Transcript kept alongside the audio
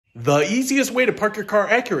The easiest way to park your car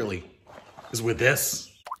accurately is with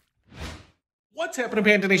this. What's happening,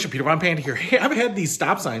 Panda Nation? Peter Von Panda here. Hey, I've had these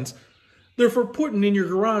stop signs. They're for putting in your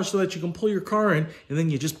garage so that you can pull your car in, and then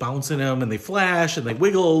you just bounce in them, and they flash, and they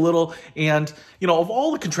wiggle a little. And, you know, of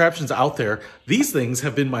all the contraptions out there, these things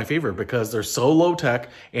have been my favorite because they're so low-tech,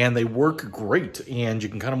 and they work great. And you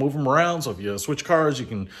can kind of move them around. So if you switch cars, you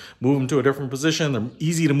can move them to a different position. They're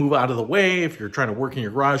easy to move out of the way if you're trying to work in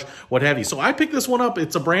your garage, what have you. So I picked this one up.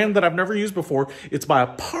 It's a brand that I've never used before. It's by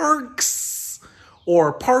PARKEZ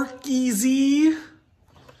or PARKEZ.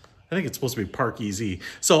 I think it's supposed to be PARKEZ.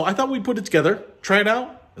 So I thought we'd put it together, try it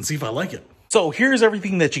out, and see if I like it. So here's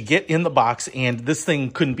everything that you get in the box, and this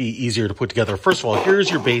thing couldn't be easier to put together. First of all, here's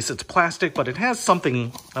your base. It's plastic, but it has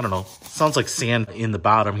something, I don't know, sounds like sand in the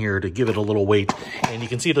bottom here to give it a little weight. And you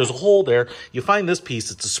can see there's a hole there. You find this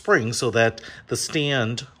piece, it's a spring, so that the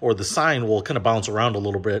stand or the sign will kind of bounce around a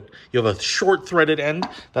little bit. You have a short threaded end.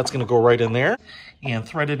 That's going to go right in there. And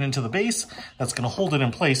thread it into the base. That's going to hold it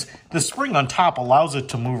in place. The spring on top allows it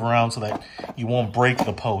to move around so that you won't break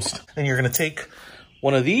the post. Then you're going to take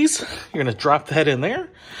one of these, you're going to drop that in there.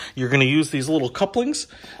 You're going to use these little couplings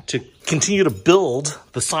to continue to build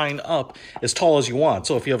the sign up as tall as you want.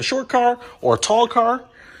 So if you have a short car or a tall car,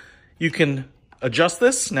 you can adjust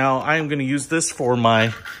this. Now I am going to use this for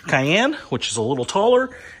my Cayenne, which is a little taller.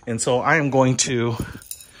 And so I am going to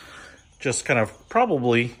just kind of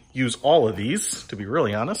probably use all of these, to be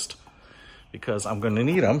really honest, because I'm going to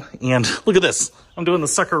need them. And look at this. I'm doing the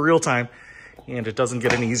sucker real time, and it doesn't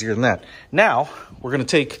get any easier than that. Now, we're going to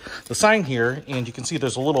take the sign here, and you can see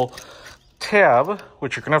there's a little tab,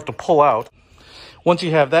 which you're going to have to pull out. Once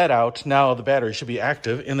you have that out, now the battery should be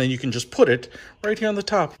active, and then you can just put it right here on the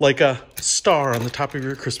top, like a star on the top of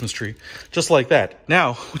your Christmas tree, just like that.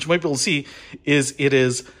 Now, what you might be able to see is it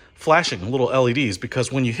is flashing little LEDs,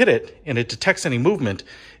 because when you hit it and it detects any movement,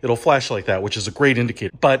 it'll flash like that, which is a great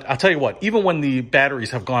indicator. But I'll tell you what, even when the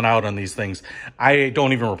batteries have gone out on these things, I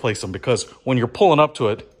don't even replace them, because when you're pulling up to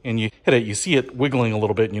it and you hit it, you see it wiggling a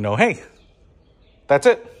little bit and you know, hey, that's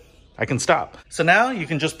it. I can stop. So now you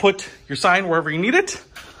can just put your sign wherever you need it,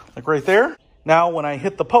 like right there. Now, when I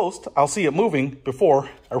hit the post, I'll see it moving before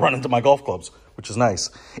I run into my golf clubs, which is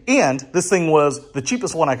nice. And this thing was the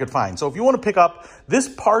cheapest one I could find. So if you want to pick up this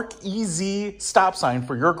PARKEZ stop sign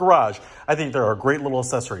for your garage, I think they're a great little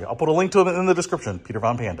accessory. I'll put a link to it in the description. Peter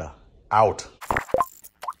Von Panda, out.